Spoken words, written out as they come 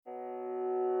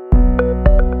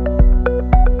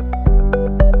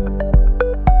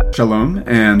Shalom,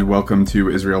 and welcome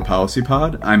to Israel Policy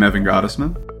Pod. I'm Evan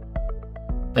Gottesman.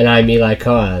 And I'm Eli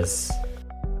Koaz.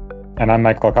 And I'm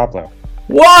Michael Koplow.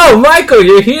 Whoa, Michael,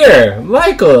 you're here!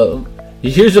 Michael,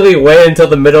 you usually wait until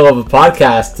the middle of a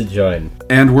podcast to join.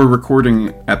 And we're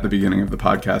recording at the beginning of the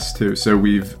podcast, too, so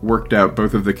we've worked out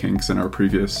both of the kinks in our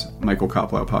previous Michael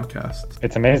Koplow podcast.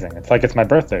 It's amazing. It's like it's my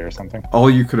birthday or something.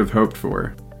 All you could have hoped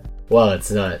for. Well,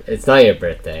 it's not. It's not your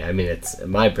birthday. I mean, it's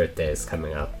my birthday is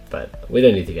coming up, but we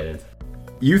don't need to get into it.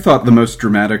 You thought the most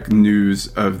dramatic news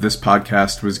of this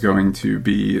podcast was going to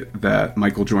be that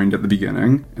Michael joined at the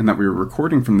beginning and that we were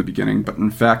recording from the beginning, but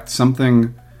in fact,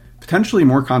 something potentially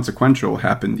more consequential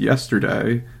happened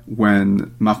yesterday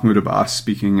when Mahmoud Abbas,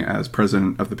 speaking as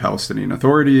president of the Palestinian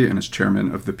Authority and as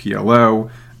chairman of the PLO,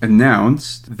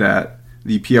 announced that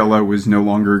the PLO was no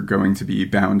longer going to be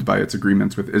bound by its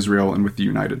agreements with Israel and with the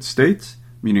United States,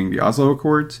 meaning the Oslo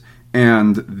Accords,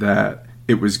 and that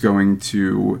it was going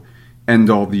to end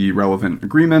all the relevant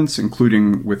agreements,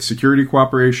 including with security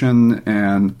cooperation,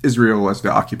 and Israel, as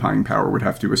the occupying power, would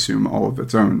have to assume all of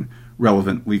its own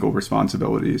relevant legal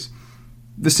responsibilities.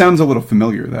 This sounds a little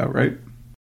familiar, though, right?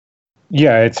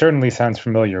 Yeah, it certainly sounds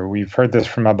familiar. We've heard this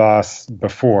from Abbas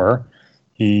before.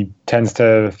 He tends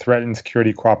to threaten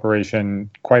security cooperation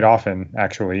quite often,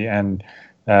 actually, and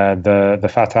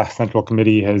the Fatah Central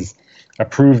Committee has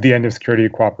approved the end of security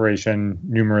cooperation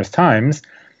numerous times.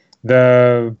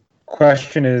 The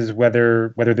question is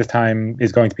whether this time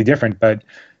is going to be different, but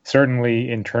certainly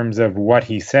in terms of what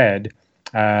he said,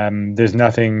 there's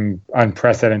nothing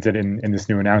unprecedented in this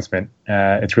new announcement.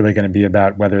 It's really going to be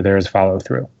about whether there is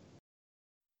follow-through.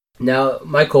 Now,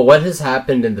 Michael, what has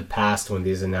happened in the past when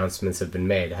these announcements have been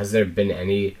made? Has there been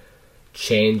any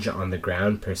change on the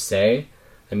ground per se?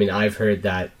 I mean, I've heard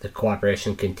that the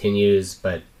cooperation continues,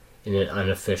 but in an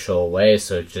unofficial way,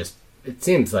 so it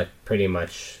seems like pretty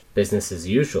much business as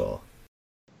usual.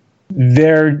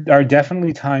 There are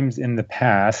definitely times in the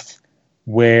past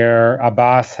where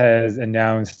Abbas has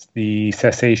announced the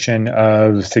cessation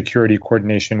of security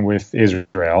coordination with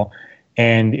Israel,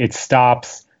 and it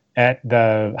stops at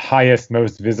the highest,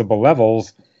 most visible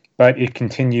levels, but it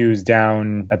continues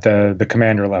down at the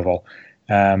commander level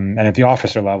and at the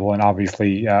officer level, and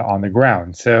obviously on the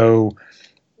ground. So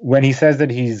when he says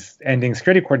that he's ending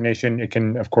security coordination, it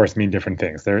can, of course, mean different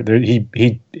things.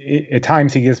 At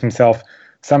times he gives himself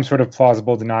some sort of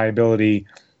plausible deniability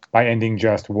by ending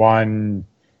just one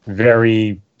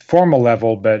very formal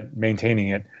level, but maintaining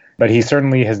it. But he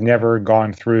certainly has never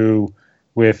gone through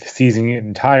with seizing it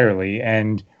entirely.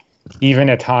 And even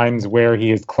at times where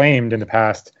he has claimed in the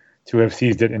past to have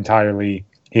seized it entirely,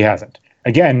 he hasn't.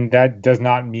 Again, that does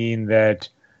not mean that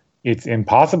it's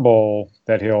impossible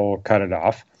that he'll cut it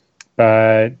off.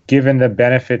 But given the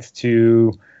benefits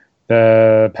to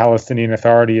the Palestinian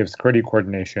Authority of security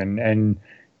coordination, and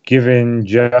given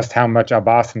just how much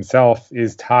Abbas himself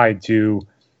is tied to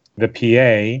the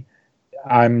PA,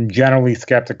 I'm generally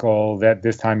skeptical that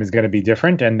this time is going to be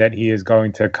different and that he is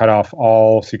going to cut off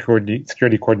all security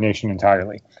coordination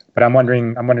entirely. But I'm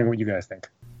wondering what you guys think.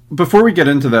 Before we get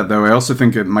into that, though, I also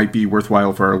think it might be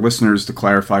worthwhile for our listeners to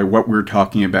clarify what we're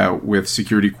talking about with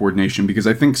security coordination, because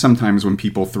I think sometimes when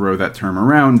people throw that term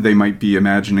around, they might be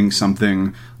imagining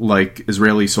something like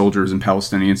Israeli soldiers and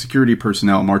Palestinian security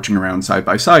personnel marching around side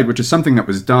by side, which is something that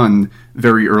was done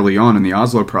very early on in the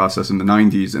Oslo process in the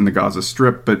 90s in the Gaza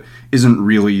Strip, but isn't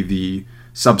really the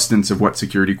substance of what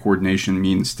security coordination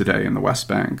means today in the West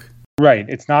Bank. Right.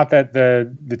 It's not that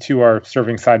the two are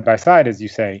serving side by side, as you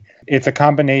say. It's a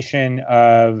combination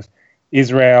of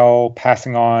Israel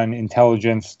passing on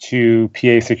intelligence to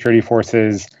PA security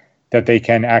forces that they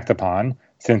can act upon,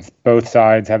 since both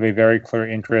sides have a very clear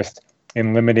interest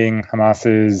in limiting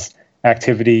Hamas's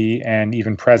activity and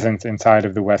even presence inside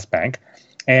of the West Bank.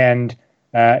 And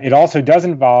it also does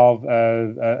involve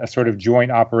a sort of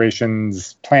joint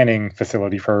operations planning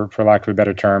facility, for lack of a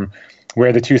better term,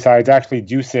 where the two sides actually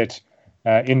do sit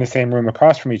in the same room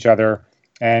across from each other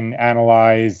and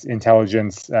analyze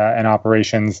intelligence and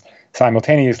operations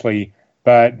simultaneously.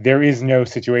 But there is no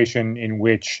situation in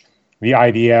which the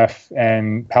IDF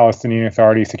and Palestinian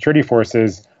Authority security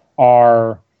forces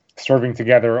are serving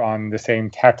together on the same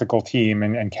tactical team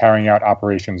and carrying out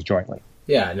operations jointly.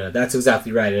 Yeah, no, that's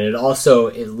exactly right. And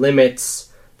it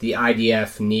limits the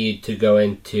IDF need to go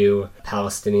into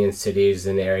Palestinian cities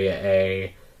in Area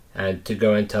A and to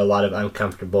go into a lot of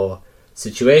uncomfortable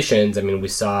situations. I mean, we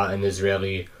saw an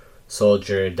Israeli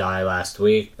soldier die last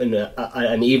week in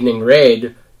an evening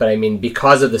raid, but I mean,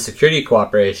 because of the security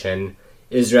cooperation,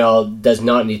 Israel does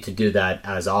not need to do that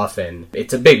as often.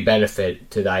 It's a big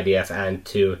benefit to the IDF and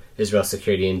to Israel's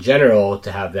security in general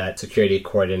to have that security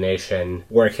coordination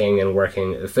working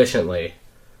efficiently.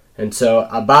 And so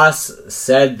Abbas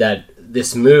said that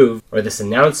this move, or this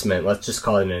announcement, let's just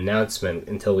call it an announcement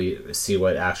until we see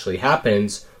what actually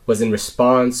happens, was in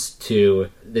response to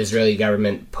the Israeli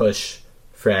government push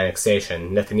for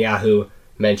annexation. Netanyahu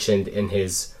mentioned in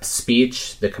his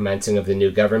speech, the commencing of the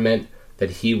new government,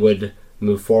 that he would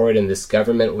move forward and this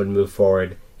government would move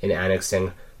forward in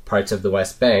annexing parts of the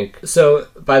West Bank. So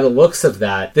by the looks of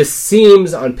that, this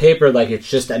seems on paper like it's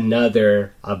just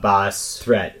another Abbas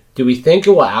threat. Do we think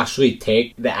it will actually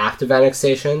take the act of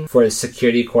annexation for the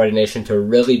security coordination to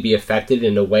really be affected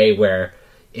in a way where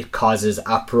it causes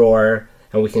uproar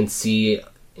and we can see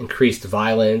increased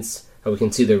violence and we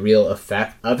can see the real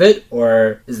effect of it?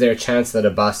 Or is there a chance that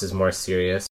Abbas is more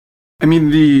serious? I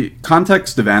mean, the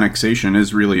context of annexation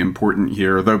is really important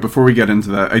here, though before we get into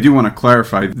that, I do want to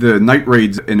clarify, the night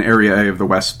raids in Area A of the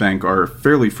West Bank are a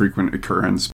fairly frequent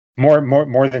occurrence.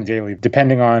 More than daily.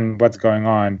 Depending on what's going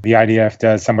on, the IDF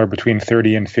does somewhere between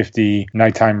 30 and 50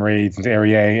 nighttime raids into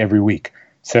Area A every week.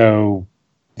 So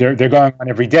they're going on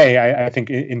every day. I think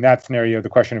in that scenario, the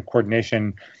question of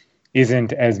coordination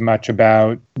isn't as much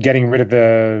about getting rid of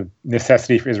the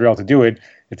necessity for Israel to do it.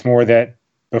 It's more that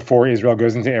before Israel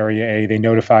goes into Area A, they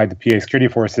notified the PA security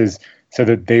forces so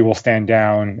that they will stand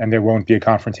down and there won't be a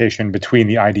confrontation between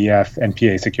the IDF and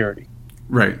PA security.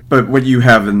 Right. But what you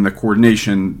have in the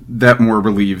coordination, that more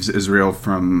relieves Israel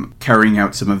from carrying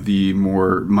out some of the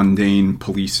more mundane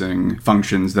policing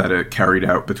functions that it carried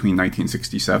out between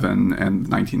 1967 and the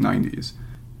 1990s.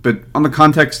 But on the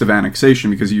context of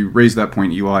annexation, because you raised that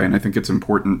point, Eli, and I think it's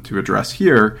important to address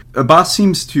here, Abbas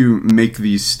seems to make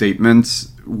these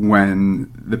statements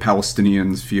when the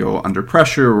Palestinians feel under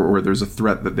pressure or there's a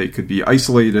threat that they could be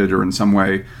isolated or in some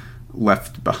way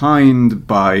left behind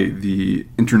by the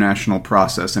international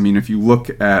process. I mean, if you look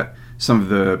at some of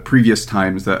the previous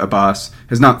times that Abbas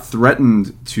has not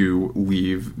threatened to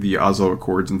leave the Oslo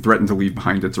Accords and threatened to leave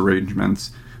behind its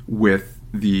arrangements with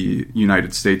the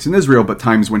United States and Israel, but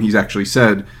times when he's actually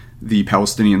said the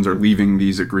Palestinians are leaving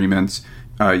these agreements.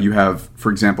 You have,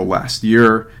 for example, last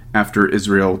year, after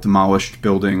Israel demolished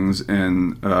buildings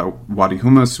in Wadi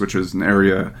Hummus, which is an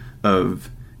area of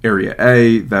Area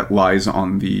A that lies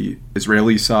on the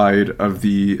Israeli side of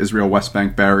the Israel-West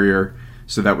Bank barrier.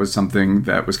 So that was something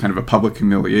that was kind of a public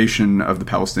humiliation of the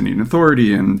Palestinian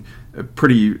Authority and a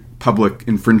pretty public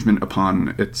infringement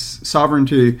upon its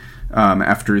sovereignty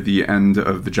after the end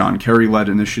of the John Kerry-led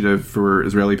initiative for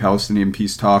Israeli-Palestinian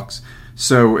peace talks.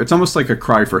 So it's almost like a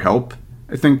cry for help,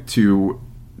 I think, to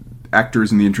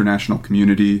actors in the international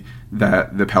community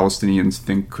that the Palestinians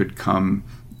think could come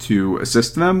to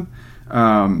assist them.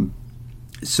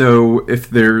 So if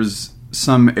there's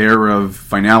some air of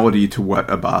finality to what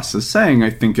Abbas is saying, I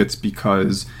think it's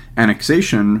because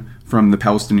annexation from the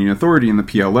Palestinian Authority and the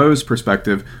PLO's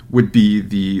perspective would be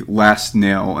the last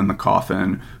nail in the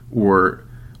coffin, or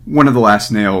one of the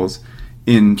last nails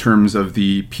in terms of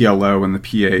the PLO and the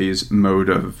PA's mode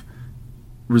of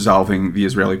resolving the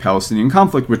Israeli-Palestinian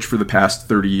conflict, which for the past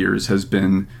 30 years has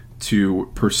been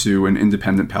to pursue an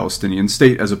independent Palestinian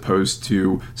state as opposed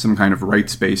to some kind of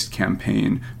rights-based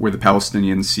campaign where the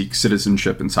Palestinians seek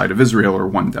citizenship inside of Israel or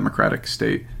one democratic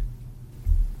state.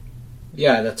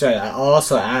 Yeah, that's right. I'll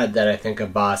also add that I think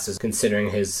Abbas is considering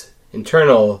his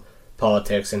internal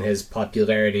politics and his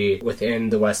popularity within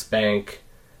the West Bank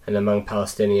and among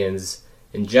Palestinians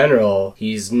in general.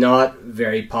 He's not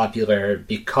very popular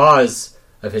because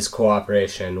of his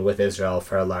cooperation with Israel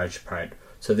for a large part.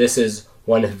 So this is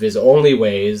one of his only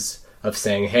ways of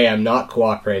saying, hey, I'm not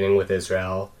cooperating with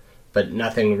Israel, but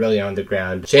nothing really on the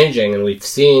ground changing. And we've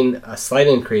seen a slight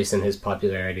increase in his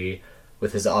popularity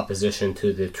with his opposition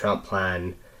to the Trump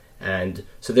plan. And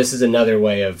so this is another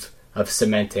way of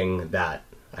cementing that,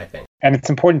 I think. And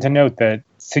it's important to note that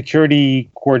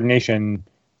security coordination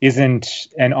isn't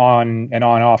an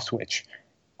on-off switch.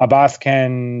 Abbas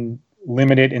can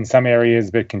limit it in some areas,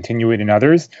 but continue it in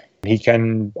others. He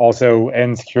can also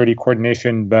end security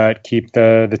coordination, but keep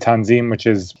the Tanzim, which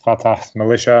is Fatah's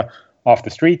militia, off the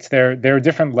streets. There are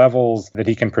different levels that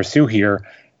he can pursue here.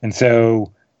 And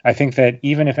so I think that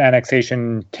even if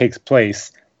annexation takes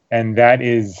place, and that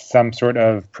is some sort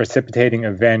of precipitating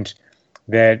event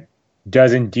that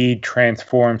does indeed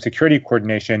transform security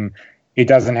coordination, it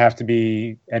doesn't have to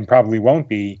be, and probably won't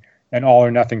be, an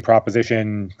all-or-nothing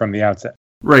proposition from the outset.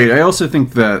 Right. I also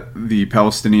think that the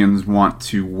Palestinians want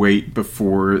to wait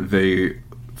before they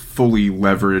fully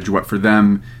leverage what for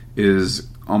them is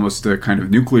almost a kind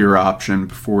of nuclear option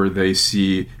before they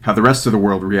see how the rest of the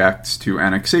world reacts to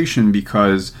annexation,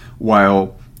 because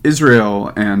while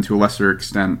Israel, and to a lesser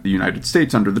extent the United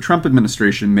States under the Trump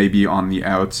administration, may be on the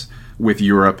outs with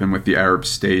Europe and with the Arab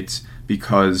states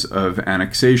because of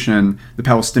annexation, the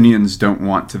Palestinians don't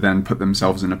want to then put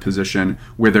themselves in a position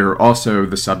where they're also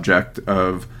the subject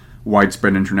of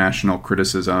widespread international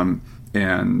criticism,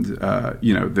 and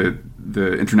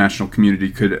the international community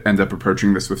could end up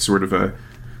approaching this with sort of a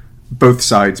both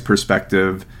sides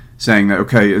perspective, saying that,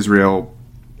 okay, Israel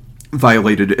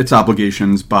violated its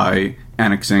obligations by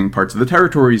annexing parts of the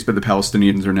territories, but the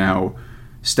Palestinians are now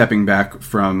stepping back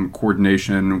from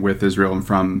coordination with Israel and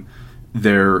from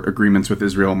their agreements with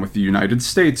Israel and with the United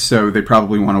States, so they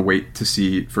probably want to wait to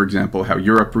see, for example, how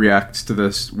Europe reacts to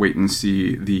this, wait and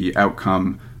see the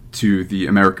outcome to the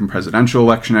American presidential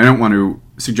election. I don't want to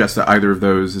suggest that either of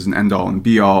those is an end-all and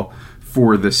be-all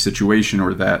for this situation,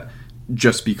 or that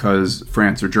just because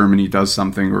France or Germany does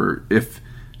something, or if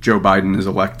Joe Biden is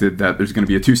elected, that there's going to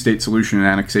be a two-state solution and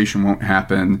annexation won't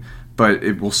happen. But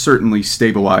it will certainly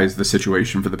stabilize the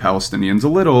situation for the Palestinians a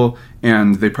little,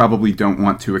 and they probably don't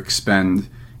want to expend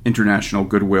international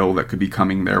goodwill that could be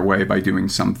coming their way by doing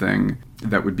something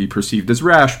that would be perceived as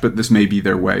rash, but this may be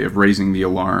their way of raising the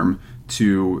alarm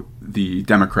to the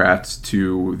Democrats,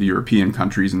 to the European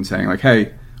countries, and saying, like,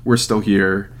 hey, we're still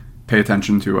here, pay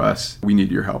attention to us, we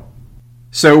need your help.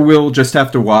 So we'll just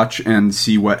have to watch and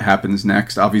see what happens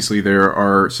next. Obviously, there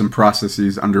are some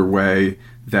processes underway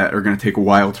that are going to take a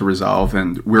while to resolve,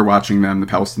 and we're watching them. The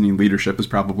Palestinian leadership is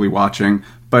probably watching.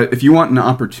 But if you want an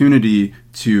opportunity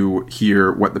to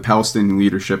hear what the Palestinian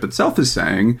leadership itself is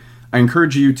saying, I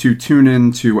encourage you to tune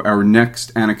in to our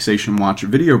next Annexation Watch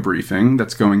video briefing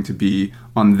that's going to be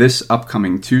on this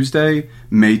upcoming Tuesday,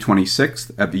 May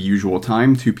 26th, at the usual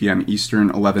time, 2 p.m. Eastern,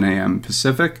 11 a.m.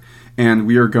 Pacific. And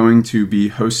we are going to be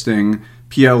hosting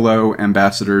PLO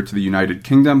Ambassador to the United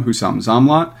Kingdom, Hussam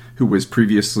Zamlat, who was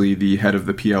previously the head of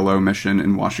the PLO mission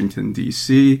in Washington,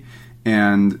 D.C.,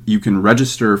 and you can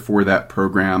register for that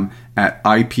program at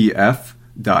ipf.li/May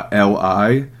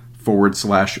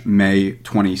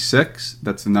 26.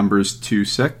 That's the numbers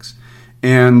 26.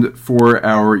 And for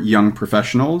our young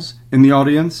professionals in the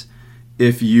audience,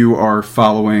 if you are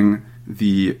following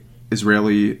the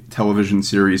Israeli television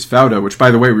series Fauda, which,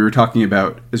 by the way, we were talking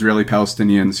about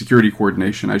Israeli-Palestinian security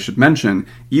coordination. I should mention,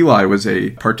 Eli was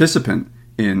a participant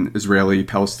in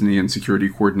Israeli-Palestinian security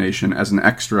coordination as an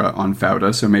extra on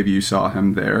Fauda, so maybe you saw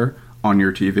him there on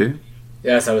your TV.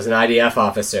 Yes, I was an IDF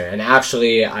officer, and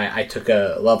actually I took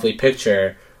a lovely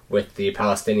picture with the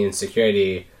Palestinian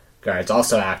security guards,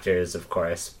 also actors, of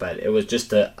course, but it was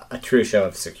just a true show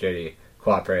of security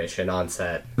cooperation on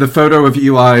set. The photo of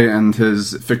Eli and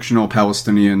his fictional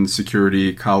Palestinian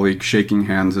security colleague shaking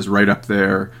hands is right up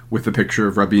there with the picture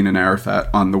of Rabin and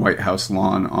Arafat on the White House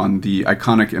lawn on the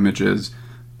iconic images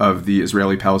of the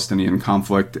Israeli-Palestinian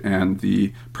conflict and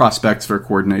the prospects for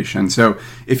coordination. So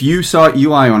if you saw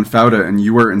Eli on Fauda and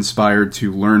you were inspired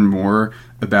to learn more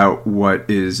about what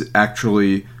is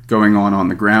actually going on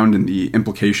the ground and the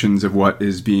implications of what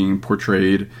is being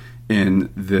portrayed in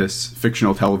this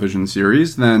fictional television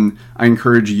series, then I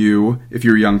encourage you, if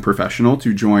you're a young professional,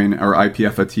 to join our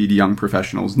IPF Atid Young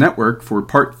Professionals Network for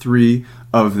part 3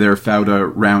 of their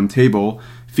Fauda Roundtable,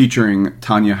 featuring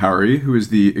Tanya Hari, who is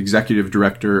the executive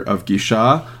director of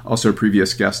Gisha, also a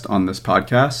previous guest on this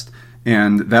podcast.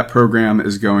 And that program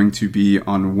is going to be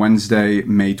on Wednesday,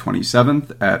 May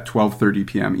 27th at 12:30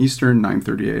 p.m. Eastern,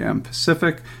 9:30 a.m.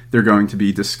 Pacific. They're going to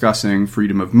be discussing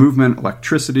freedom of movement,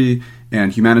 electricity,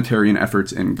 and humanitarian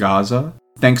efforts in Gaza.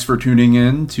 Thanks for tuning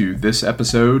in to this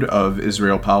episode of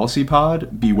Israel Policy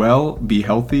Pod. Be well, be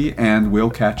healthy, and we'll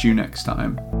catch you next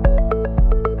time.